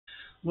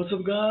What's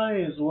up,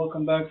 guys?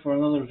 Welcome back for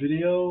another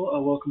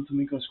video. Welcome to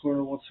Miko's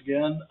Corner once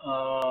again.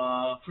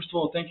 First of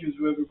all, thank you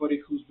to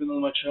everybody who's been on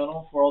my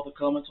channel for all the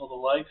comments, all the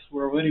likes.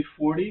 We're already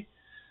 40,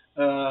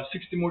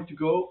 60 more to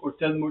go, or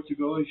 10 more to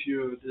go if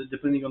you,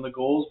 depending on the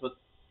goals. But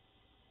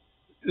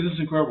this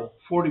is incredible.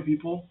 40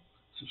 people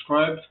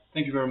subscribed.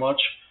 Thank you very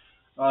much.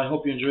 I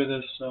hope you enjoy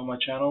this my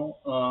channel.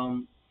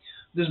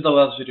 This is the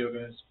last video,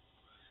 guys.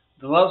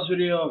 The last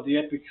video of the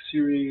epic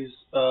series.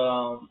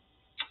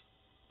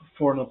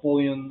 For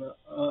Napoleon.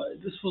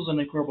 This was an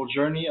incredible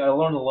journey. I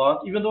learned a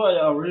lot, even though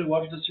I already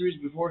watched the series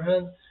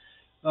beforehand.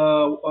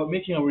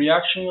 Making a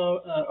reaction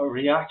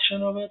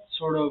of it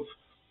sort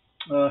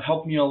of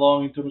helped me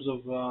along in terms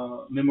of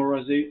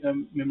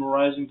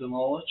memorizing the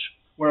knowledge.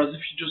 Whereas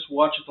if you just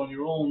watch it on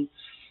your own,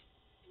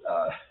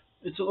 uh,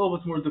 it's a little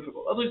bit more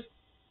difficult. At least,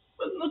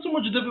 not so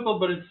much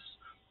difficult, but it's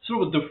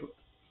sort of different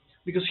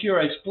because here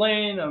I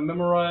explain, I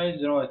memorize,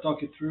 I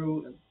talk it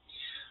through.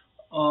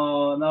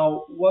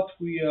 Now what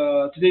we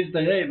today's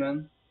the day,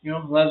 man.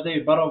 Last day,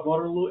 Battle of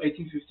Waterloo,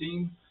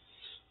 1815.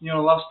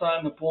 Last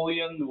time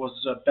Napoleon was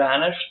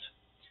banished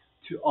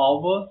to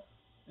Alba,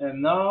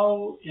 and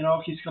now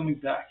he's coming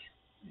back.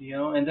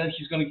 And then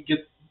he's gonna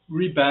get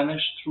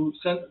rebanished to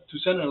Saint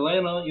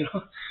Helena,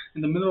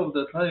 in the middle of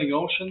the Atlantic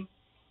Ocean.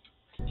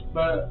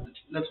 But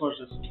let's watch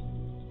this.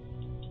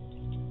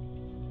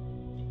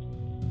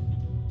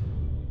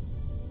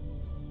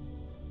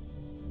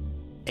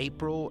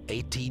 April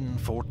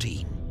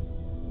 1814.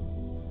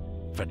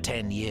 For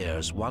 10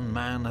 years, one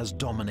man has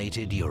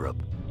dominated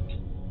Europe.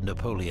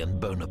 Napoleon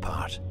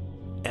Bonaparte,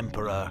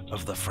 Emperor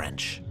of the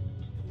French.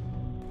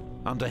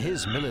 Under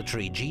his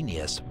military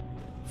genius,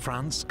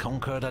 France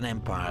conquered an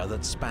empire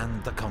that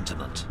spanned the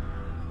continent.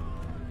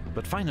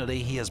 But finally,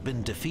 he has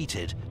been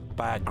defeated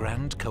by a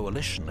grand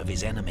coalition of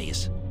his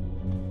enemies.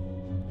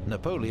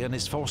 Napoleon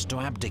is forced to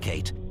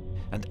abdicate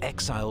and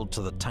exiled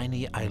to the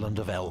tiny island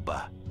of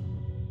Elba,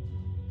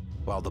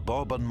 while the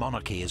Bourbon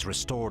monarchy is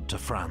restored to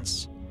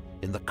France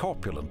in the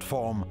corpulent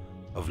form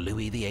of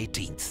Louis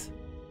XVIII.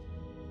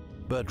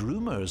 But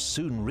rumors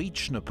soon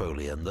reach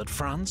Napoleon that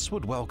France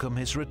would welcome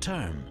his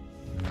return.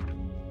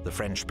 The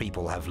French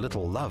people have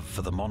little love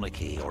for the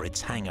monarchy or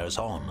its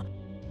hangers-on,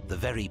 the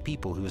very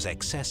people whose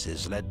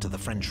excesses led to the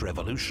French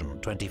Revolution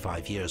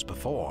 25 years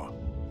before.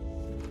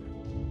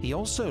 He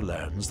also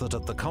learns that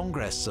at the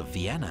Congress of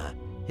Vienna,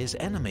 his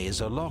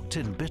enemies are locked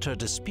in bitter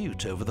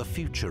dispute over the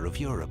future of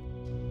Europe.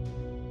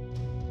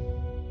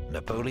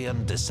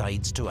 Napoleon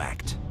decides to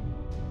act.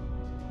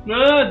 Do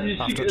you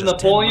After see just 10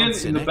 Napoleon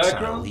months in the exile,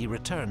 background? he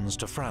returns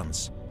to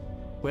France,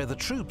 where the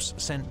troops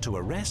sent to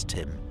arrest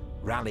him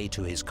rally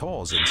to his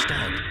cause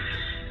instead.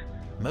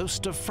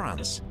 Most of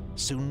France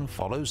soon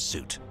follows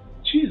suit.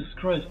 Jesus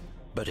Christ.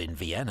 But in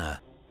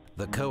Vienna,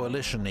 the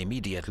coalition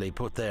immediately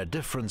put their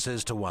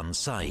differences to one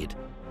side.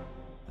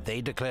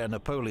 They declare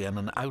Napoleon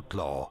an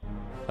outlaw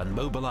and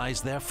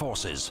mobilize their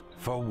forces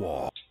for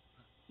war.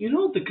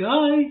 The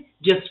guy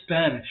gets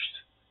banished.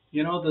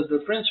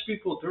 The French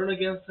people turn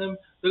against him.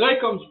 The guy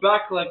comes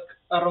back like,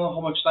 I don't know how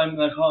much time,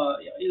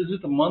 is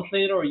it a month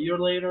later or a year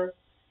later?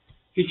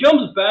 He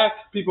comes back,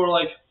 people are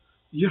like,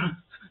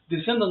 they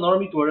send an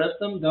army to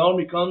arrest him, the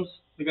army comes,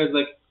 the guy's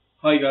like,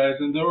 hi guys,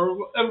 and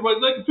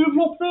everybody's like, vive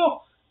l'empereur!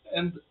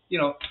 And,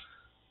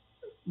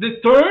 they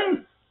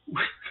turn?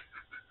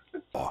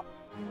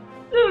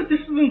 Dude, this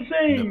is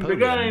insane. Napoleon the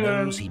guy,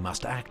 knows he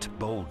must act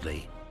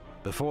boldly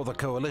before the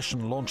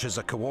coalition launches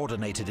a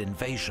coordinated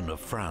invasion of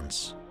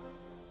France.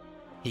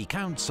 He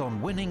counts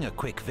on winning a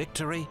quick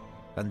victory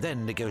and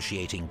then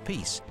negotiating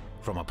peace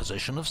from a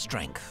position of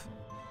strength.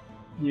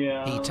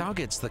 Yeah. He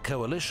targets the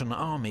coalition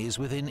armies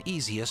within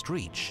easiest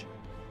reach: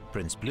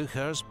 Prince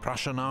Blucher's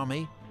Prussian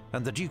army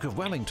and the Duke of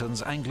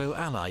Wellington's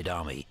Anglo-Allied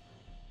army,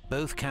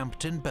 both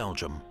camped in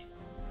Belgium.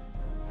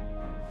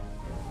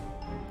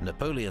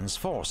 Napoleon's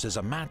force is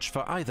a match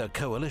for either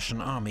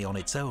coalition army on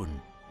its own,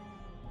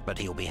 but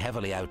he'll be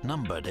heavily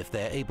outnumbered if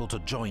they're able to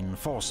join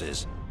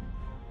forces,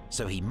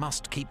 so he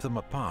must keep them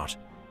apart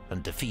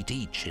and defeat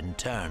each in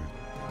turn.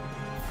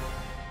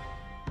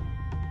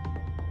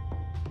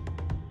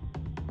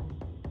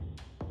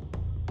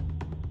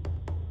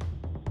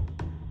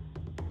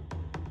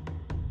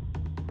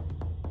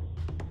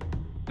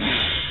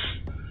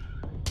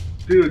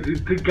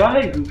 Dude, the guy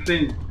is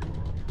insane.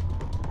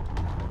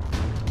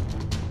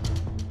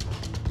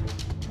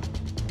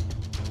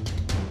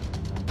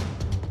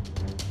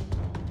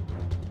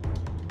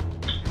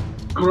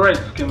 Great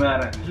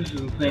schematic. This is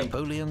insane.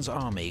 Napoleon's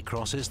army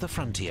crosses the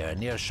frontier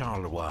near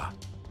Charleroi,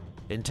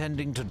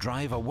 intending to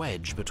drive a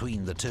wedge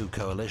between the two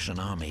coalition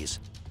armies.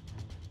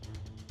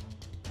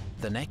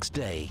 The next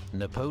day,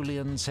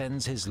 Napoleon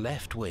sends his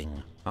left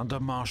wing under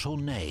Marshal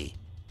Ney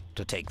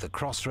to take the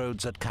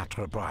crossroads at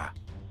Quatre Bras.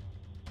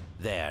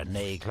 There,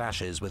 Ney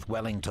clashes with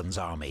Wellington's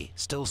army,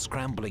 still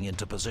scrambling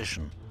into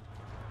position.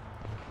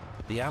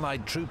 The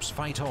Allied troops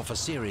fight off a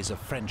series of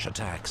French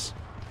attacks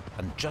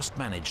and just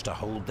manage to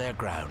hold their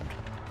ground.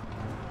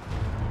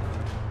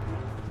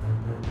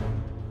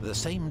 The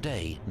same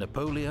day,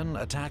 Napoleon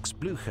attacks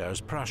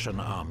Blücher's Prussian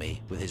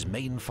army with his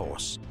main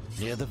force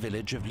near the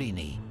village of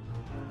Ligny.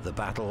 The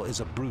battle is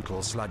a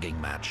brutal slugging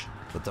match,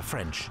 but the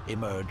French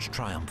emerge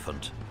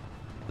triumphant.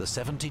 The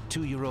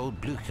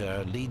 72-year-old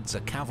Blücher leads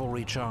a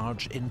cavalry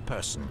charge in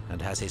person and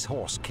has his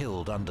horse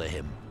killed under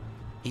him.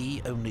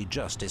 He only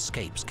just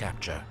escapes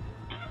capture.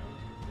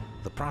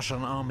 The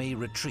Prussian army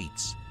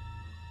retreats,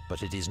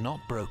 but it is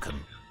not broken.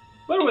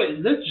 By the way,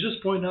 let's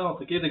just point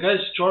out, okay, the guy's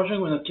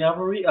charging with a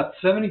cavalry at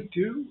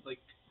 72, like,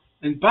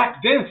 and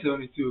back then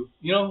 72,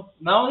 you know,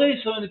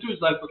 nowadays 72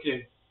 is like,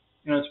 okay,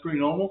 you know, it's pretty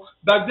normal.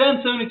 Back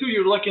then 72,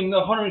 you're like in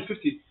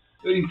 150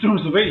 in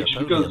terms of age.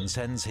 Napoleon because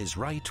sends his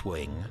right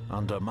wing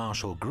under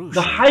Marshal Grouchy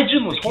the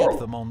hygiene was to keep horrible.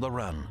 them on the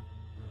run,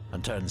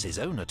 and turns his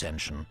own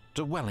attention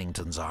to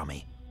Wellington's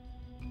army.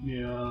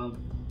 Yeah.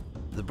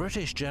 The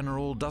British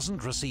general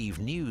doesn't receive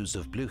news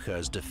of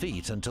Blücher's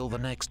defeat until the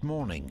next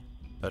morning,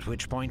 at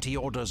which point he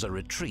orders a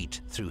retreat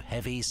through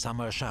heavy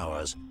summer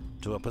showers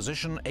to a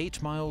position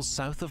 8 miles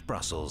south of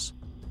Brussels,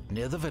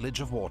 near the village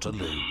of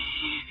Waterloo.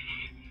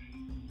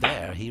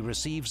 There he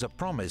receives a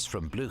promise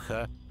from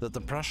Blücher that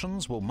the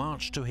Prussians will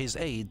march to his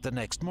aid the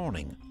next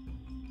morning.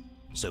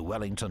 So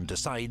Wellington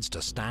decides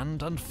to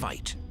stand and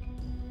fight.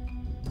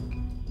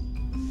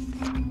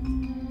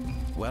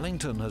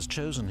 Wellington has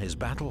chosen his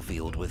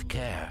battlefield with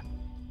care.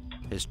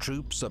 His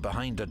troops are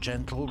behind a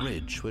gentle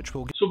ridge which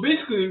will... So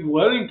basically,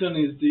 Wellington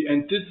is the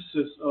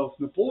antithesis of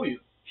Napoleon.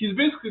 He's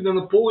basically the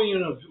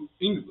Napoleon of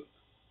England,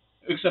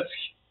 except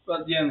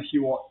at the end he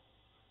won.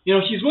 You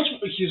know, he's much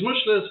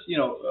less, you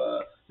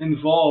know,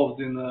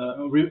 involved in,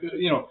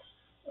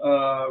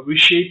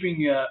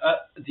 reshaping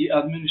the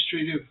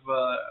administrative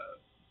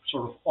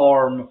sort of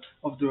arm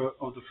of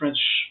the French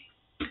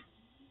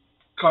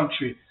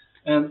country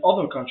and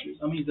other countries.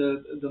 I mean,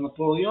 the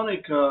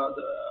Napoleonic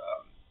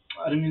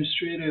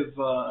administrative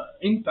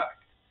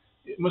impact,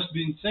 it must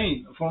be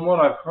insane. From what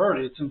I've heard,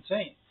 it's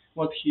insane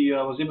what he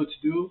was able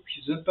to do.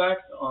 His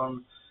impact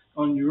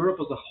on Europe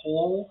as a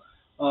whole,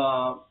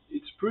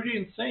 it's pretty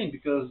insane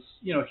because,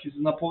 you know, his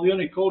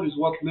Napoleonic code is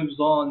what lives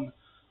on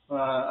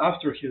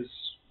after his,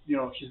 you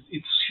know,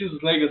 it's his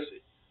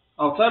legacy.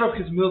 Outside of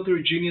his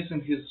military genius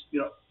and his, you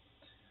know,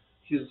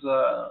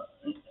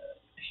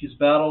 his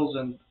battles,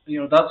 and, you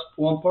know, that's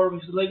one part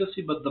of his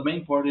legacy, but the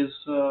main part is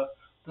the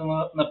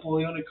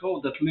Napoleonic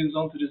code that lives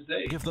on to this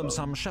day. Give them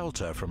some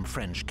shelter from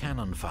French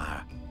cannon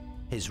fire.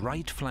 His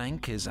right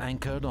flank is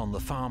anchored on the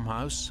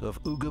farmhouse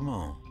of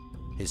Hougoumont,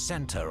 his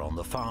center on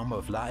the farm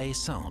of La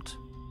Haye-Sainte,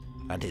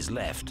 and his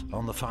left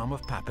on the farm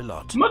of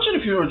Papelotte. Imagine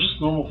if you were just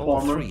normal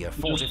All farmer, three are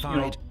just,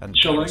 fortified and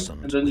chilling,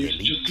 garrisoned and then you with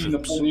elite just see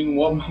troops.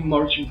 Napoleon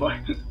marching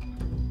by.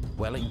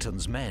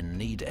 Wellington's men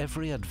need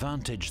every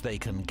advantage they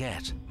can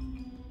get.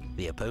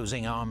 The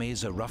opposing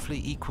armies are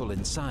roughly equal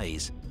in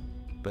size,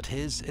 but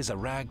his is a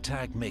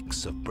ragtag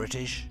mix of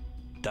British,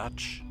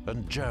 Dutch,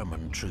 and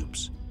German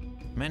troops,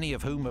 many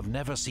of whom have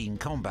never seen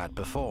combat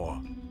before.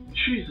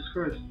 Jesus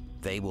Christ.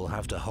 They will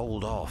have to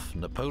hold off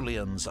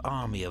Napoleon's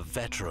army of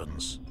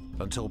veterans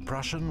until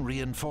Prussian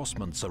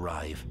reinforcements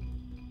arrive,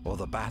 or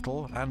the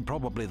battle and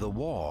probably the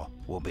war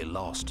will be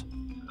lost.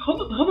 How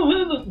the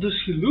hell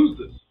does he lose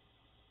this?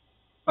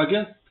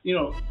 Against, you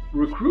know,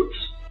 recruits?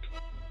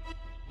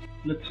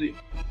 Let's see.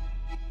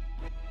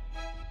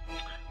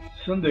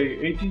 Sunday,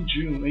 18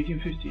 June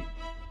 1850.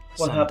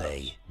 What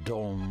Sunday happens?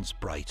 dawns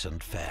bright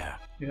and fair.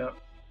 Yeah.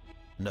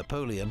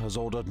 Napoleon has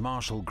ordered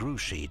Marshal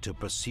Grouchy to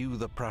pursue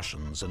the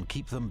Prussians and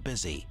keep them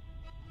busy,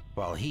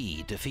 while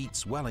he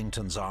defeats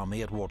Wellington's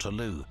army at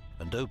Waterloo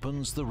and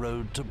opens the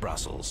road to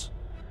Brussels.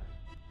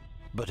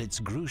 But it's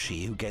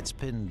Grouchy who gets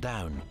pinned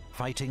down,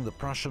 fighting the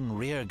Prussian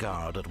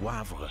rearguard at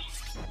Wavre.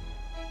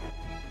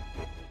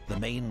 The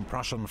main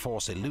Prussian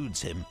force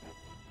eludes him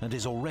and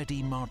is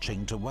already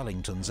marching to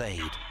Wellington's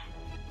aid.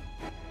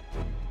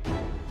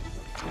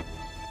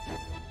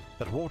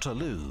 At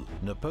Waterloo,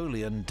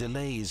 Napoleon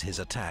delays his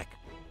attack,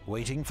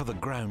 waiting for the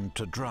ground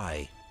to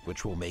dry,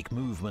 which will make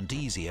movement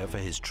easier for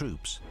his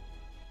troops.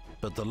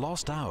 But the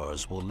lost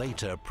hours will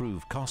later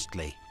prove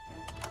costly.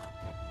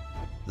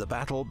 The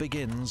battle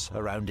begins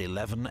around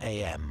 11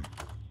 a.m.,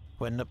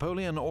 when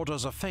Napoleon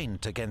orders a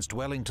feint against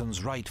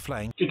Wellington's right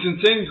flank. It's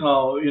insane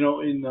how, you know,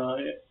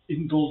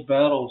 in those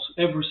battles,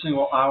 every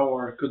single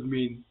hour could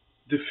mean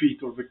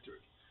defeat or victory.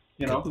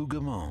 You know? To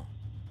Hougoumont.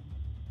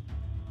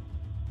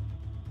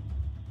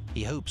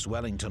 He hopes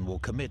Wellington will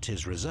commit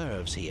his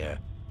reserves here,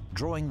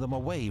 drawing them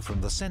away from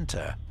the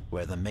center,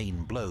 where the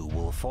main blow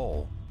will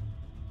fall.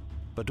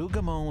 But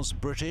Hougomont's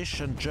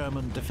British and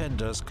German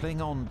defenders cling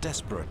on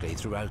desperately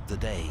throughout the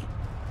day.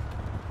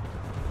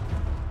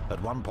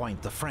 At one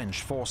point, the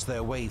French force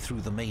their way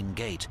through the main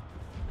gate,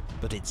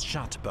 but it's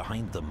shut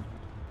behind them,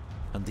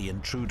 and the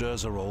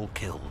intruders are all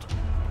killed.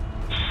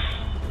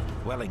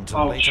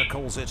 Wellington later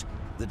calls it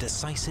the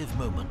decisive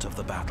moment of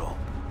the battle.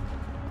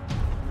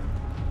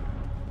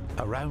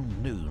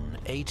 Around noon,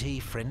 80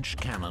 French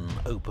cannon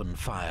open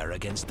fire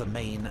against the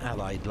main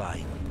Allied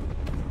line.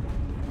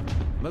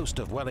 Most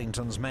of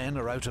Wellington's men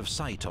are out of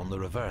sight on the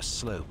reverse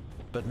slope,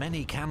 but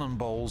many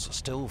cannonballs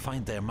still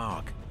find their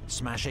mark,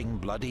 smashing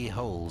bloody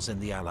holes in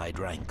the Allied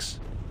ranks.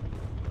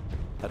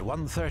 At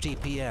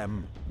 1:30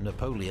 p.m,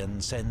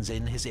 Napoleon sends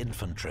in his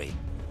infantry.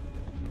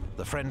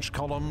 The French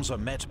columns are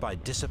met by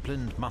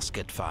disciplined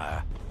musket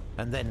fire,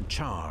 and then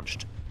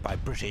charged by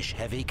British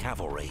heavy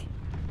cavalry.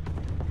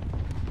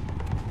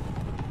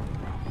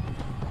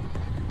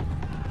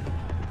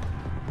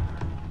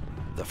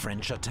 The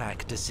French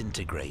attack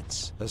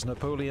disintegrates as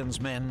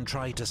Napoleon's men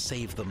try to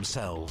save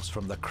themselves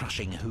from the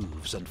crushing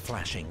hooves and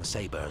flashing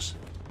sabres.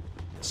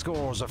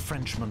 Scores of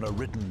Frenchmen are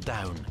ridden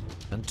down,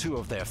 and 2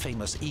 of their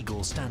famous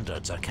Eagle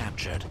standards are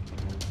captured.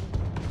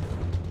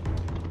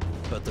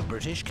 But the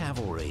British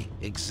cavalry,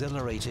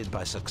 exhilarated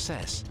by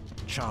success,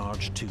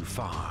 charge too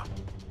far.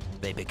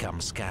 They become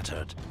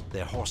scattered,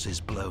 their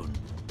horses blown.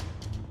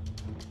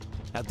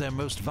 At their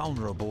most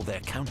vulnerable,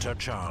 they're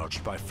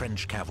countercharged by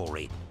French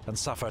cavalry and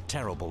suffer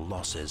terrible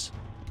losses.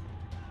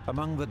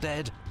 Among the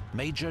dead,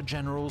 Major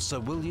General Sir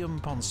William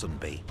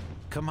Ponsonby,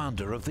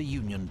 commander of the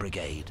Union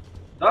Brigade.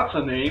 That's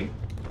a name.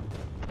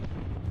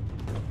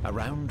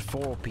 Around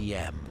 4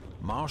 p.m,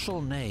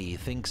 Marshal Ney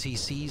thinks he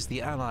sees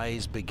the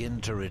Allies begin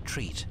to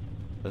retreat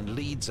and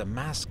leads a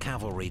mass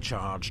cavalry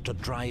charge to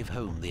drive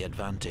home the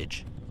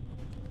advantage.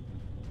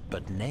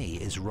 But Ney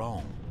is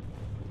wrong.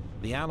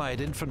 The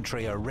Allied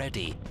infantry are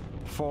ready,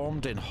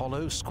 formed in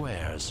hollow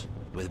squares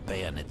with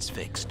bayonets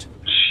fixed.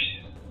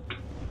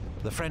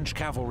 The French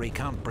cavalry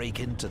can't break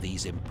into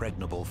these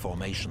impregnable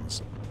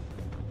formations.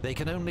 They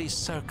can only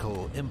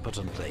circle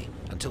impotently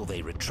until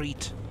they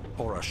retreat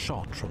or are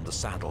shot from the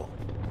saddle.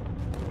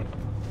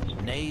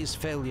 Ney's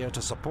failure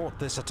to support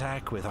this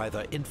attack with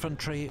either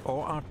infantry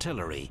or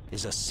artillery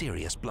is a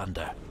serious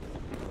blunder.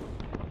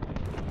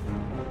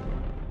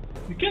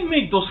 You can't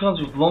make those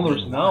kinds of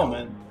blunders now,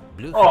 man.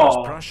 Blucher's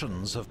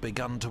Prussians have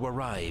begun to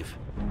arrive.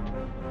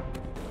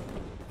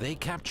 They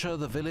capture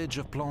the village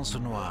of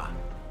Plancenoit,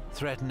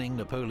 threatening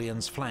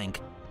Napoleon's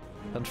flank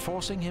and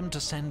forcing him to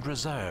send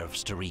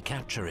reserves to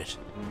recapture it.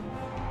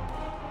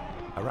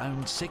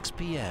 Around 6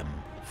 p.m,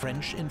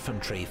 French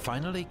infantry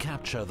finally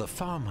capture the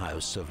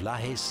farmhouse of La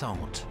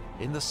Haye-Sainte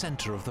in the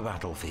center of the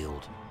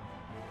battlefield.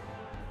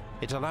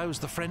 It allows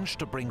the French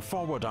to bring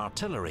forward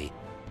artillery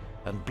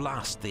and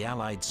blast the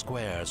Allied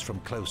squares from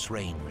close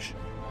range.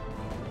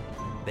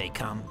 They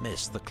can't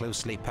miss the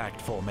closely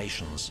packed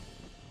formations,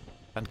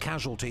 and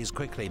casualties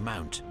quickly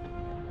mount.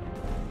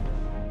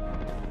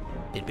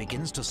 It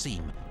begins to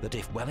seem that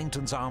if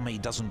Wellington's army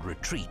doesn't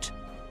retreat,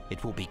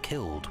 it will be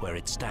killed where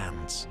it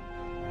stands.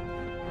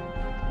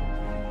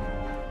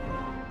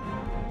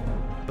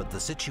 But the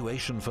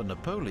situation for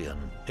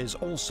Napoleon is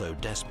also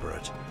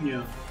desperate.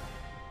 Yeah.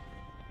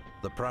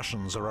 The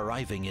Prussians are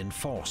arriving in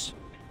force,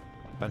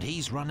 and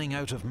he's running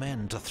out of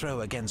men to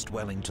throw against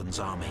Wellington's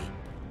army.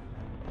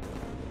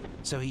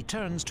 So he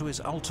turns to his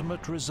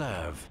ultimate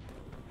reserve,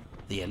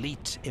 the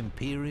elite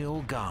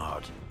Imperial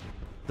Guard,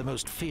 the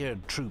most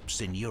feared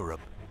troops in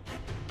Europe.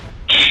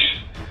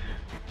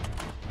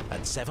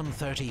 At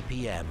 7:30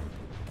 p.m,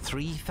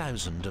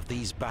 3,000 of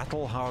these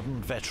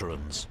battle-hardened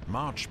veterans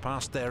march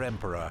past their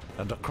emperor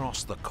and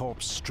across the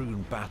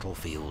corpse-strewn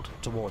battlefield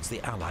towards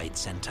the Allied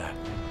center.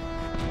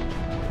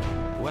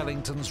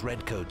 Wellington's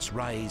redcoats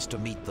rise to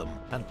meet them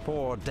and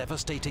pour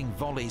devastating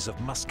volleys of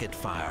musket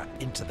fire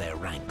into their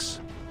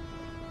ranks.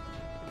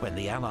 When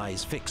the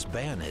Allies fix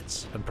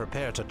bayonets and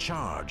prepare to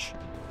charge,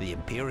 the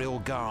Imperial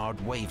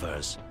Guard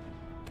wavers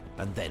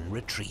and then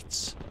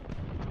retreats.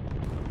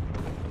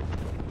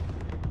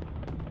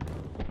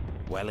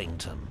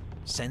 Wellington,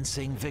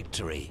 sensing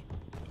victory,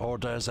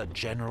 orders a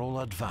general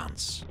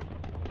advance.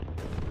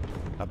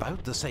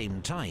 About the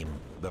same time,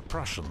 the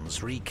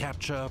Prussians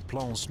recapture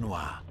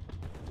Plancenoit.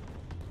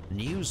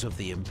 News of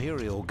the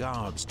Imperial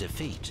Guard's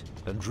defeat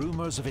and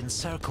rumors of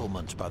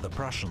encirclement by the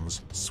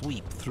Prussians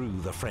sweep through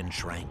the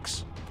French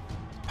ranks.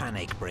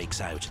 Panic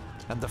breaks out,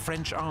 and the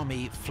French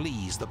army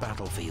flees the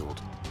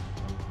battlefield.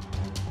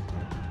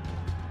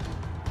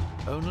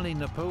 Only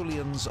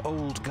Napoleon's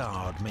old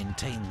guard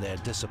maintain their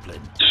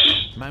discipline,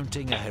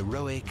 mounting a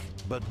heroic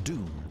but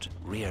doomed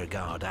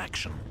rearguard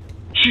action.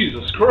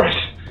 Jesus Christ!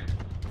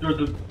 You're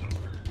the...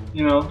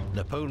 you know...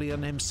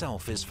 Napoleon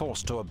himself is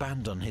forced to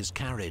abandon his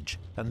carriage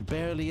and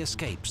barely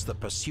escapes the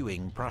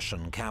pursuing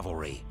Prussian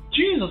cavalry.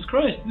 Jesus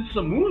Christ, this is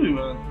a movie,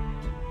 man.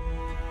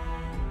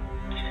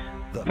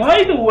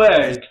 By the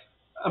way,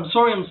 I'm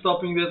sorry I'm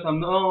stopping this.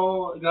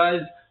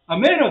 Guys, I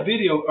made a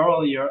video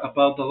earlier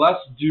about the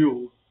last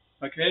duel.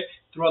 Okay?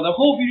 Throughout the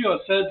whole video I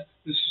said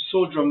this is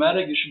so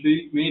dramatic it should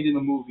be made in a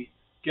movie.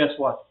 Guess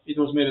what? It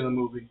was made in a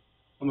movie.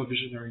 I'm a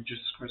visionary,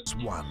 Jesus Christ.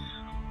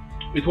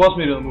 It was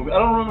made in a movie. I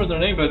don't remember the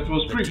name, but it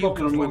was a pretty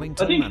popular movie.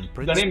 I think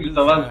the name is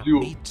The Last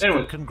Duel.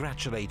 Anyway.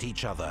 Congratulate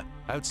each other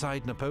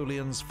outside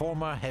Napoleon's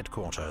former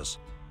headquarters,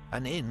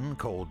 an inn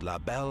called La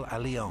Belle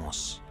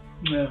Alliance.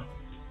 Yeah.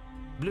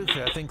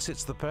 Blucher thinks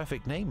it's the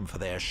perfect name for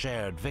their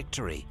shared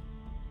victory,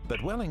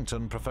 but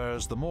Wellington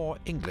prefers the more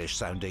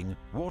English-sounding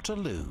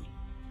Waterloo,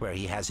 where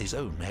he has his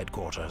own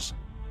headquarters.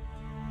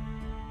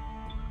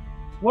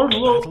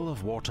 Waterloo. The Battle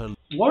of Waterloo.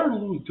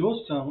 Waterloo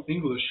does sound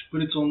English,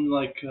 but it's on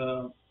like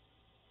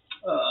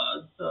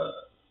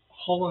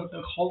Holland,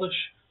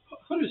 Hollish.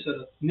 How do you say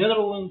that?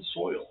 Netherlands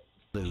soil.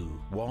 Waterloo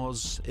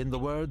was, in the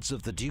words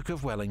of the Duke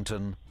of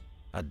Wellington,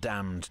 a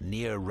damned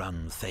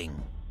near-run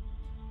thing.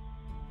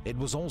 It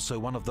was also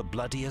one of the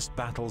bloodiest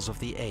battles of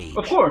the age.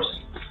 Of course.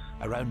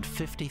 Around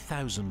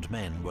 50,000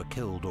 men were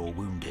killed or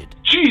wounded.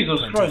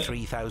 Jesus Christ.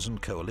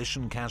 23,000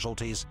 coalition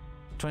casualties,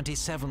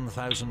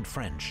 27,000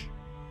 French.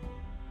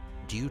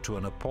 Due to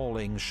an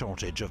appalling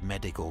shortage of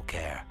medical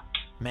care,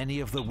 many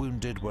of the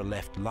wounded were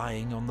left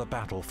lying on the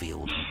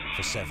battlefield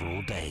for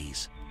several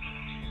days.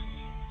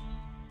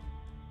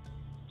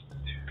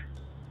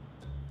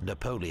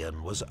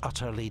 Napoleon was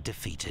utterly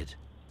defeated.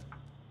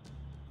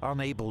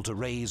 Unable to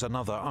raise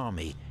another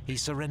army, he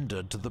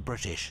surrendered to the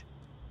British.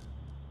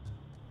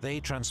 They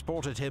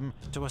transported him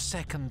to a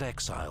second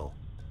exile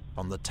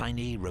on the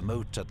tiny,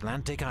 remote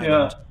Atlantic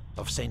island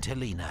of St.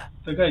 Helena.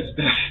 The guy's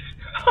dead.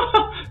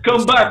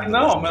 Come back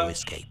now, man. No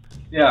escape.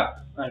 Yeah,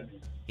 I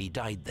mean. He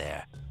died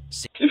there.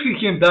 If he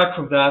came back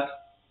from that,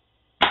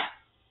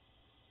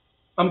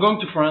 I'm going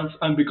to France.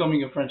 I'm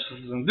becoming a French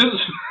citizen. This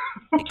is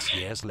 6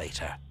 years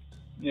later.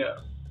 Yeah.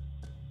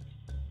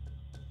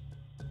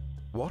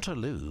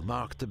 Waterloo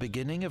marked the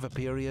beginning of a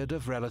period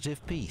of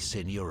relative peace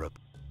in Europe.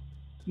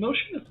 No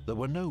shit. There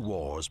were no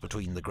wars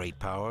between the great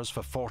powers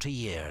for 40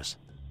 years,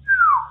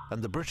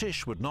 and the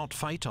British would not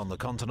fight on the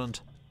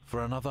continent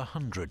for another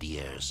 100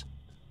 years.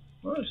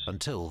 Nice.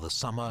 Until the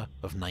summer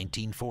of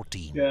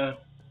 1914. Yeah.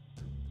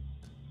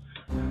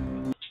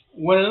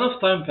 When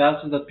enough time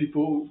passes that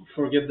people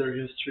forget their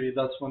history,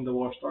 that's when the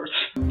war starts.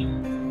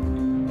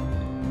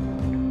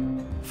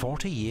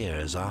 40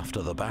 years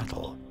after the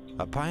battle,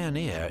 a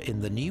pioneer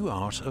in the new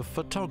art of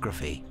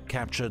photography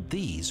captured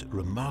these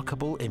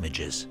remarkable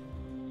images.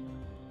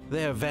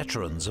 They're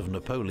veterans of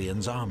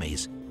Napoleon's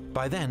armies,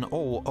 by then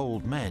all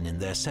old men in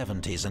their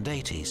 70s and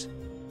 80s.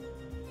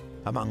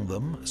 Among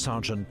them,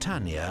 Sergeant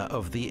Tanya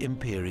of the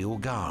Imperial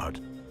Guard,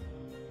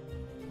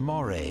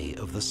 Moray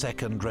of the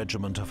 2nd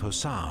Regiment of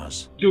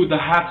Hussars. Dude, the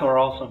hats are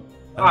awesome.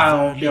 And I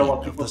don't care what Verlaine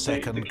of people the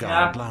say. 2nd The Guard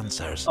hats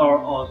Lancers. are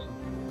awesome.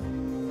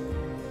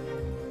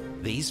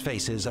 These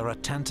faces are a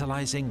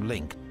tantalizing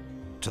link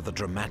to the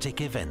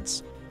dramatic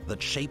events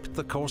that shaped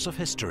the course of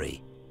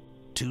history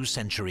 2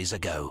 centuries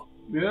ago.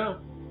 Yeah.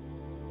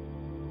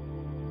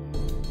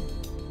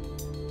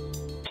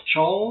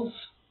 Charles,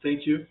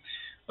 thank you.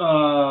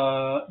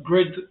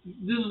 Great.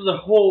 This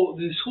whole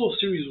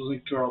series was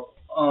incredible.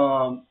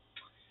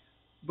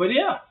 But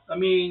yeah, I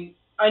mean,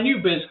 I knew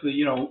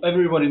basically,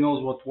 everybody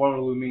knows what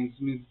Waterloo means.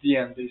 It means the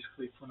end,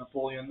 basically, for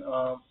Napoleon.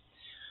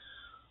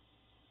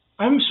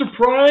 I'm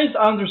surprised.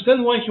 I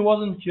understand why he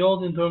wasn't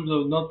killed in terms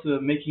of not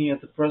making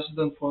it a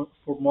precedent for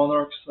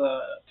monarchs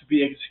to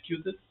be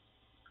executed.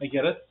 I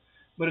get it,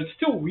 but it's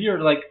still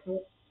weird. Like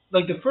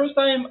the first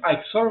time,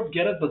 I sort of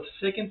get it, but the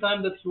second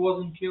time that he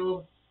wasn't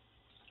killed,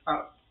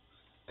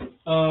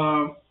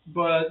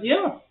 but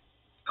yeah,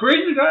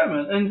 crazy guy,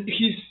 man. And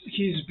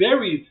he's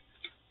buried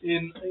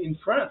in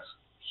France.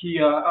 He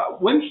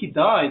when he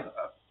died,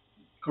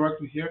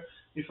 correct me here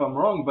if I'm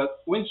wrong,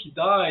 but when he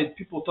died,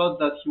 people thought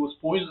that he was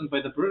poisoned by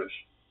the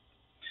British,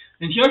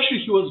 and he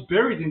was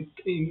buried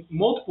in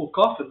multiple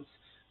coffins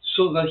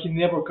so that he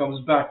never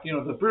comes back.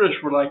 The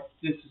British were like,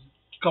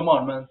 come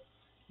on, man,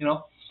 you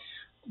know.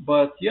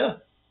 But yeah,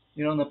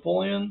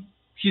 Napoleon,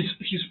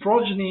 his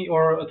progeny,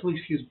 or at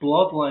least his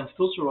bloodline,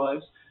 still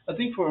survives. I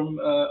think from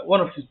one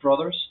of his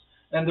brothers,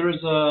 and there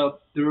is a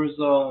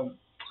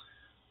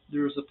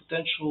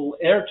potential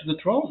heir to the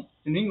throne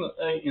in England,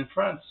 in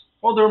France.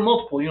 Well, there are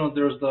multiple.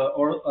 There's the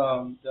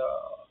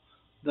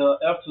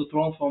heir to the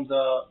throne from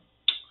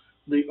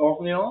the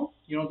Orleans.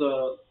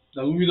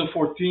 The Louis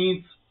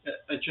XIV,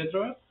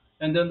 etc.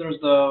 And then there's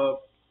the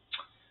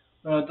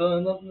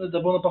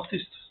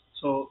Bonapartists.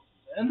 So,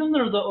 and then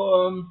there's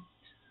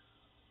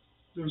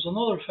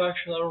another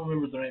faction. I don't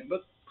remember the name,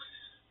 but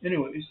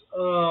anyways,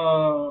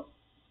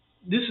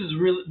 this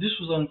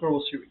was an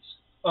incredible series.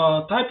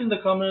 Type in the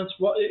comments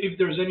if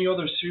there's any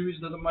other series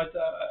that I might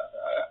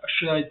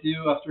should I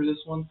do after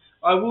this one.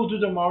 I will do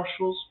the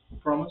Marshals,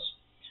 promise.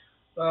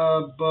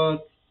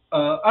 But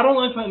I don't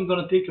know if I'm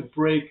gonna take a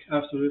break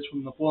after this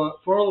from Napoleon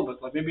for a little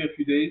bit, like maybe a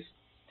few days,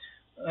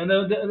 and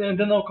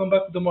then I'll come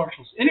back with the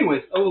Marshals.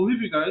 Anyways, I will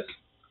leave you guys.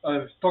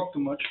 I've talked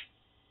too much.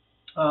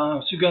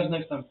 See you guys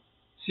next time.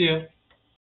 See ya.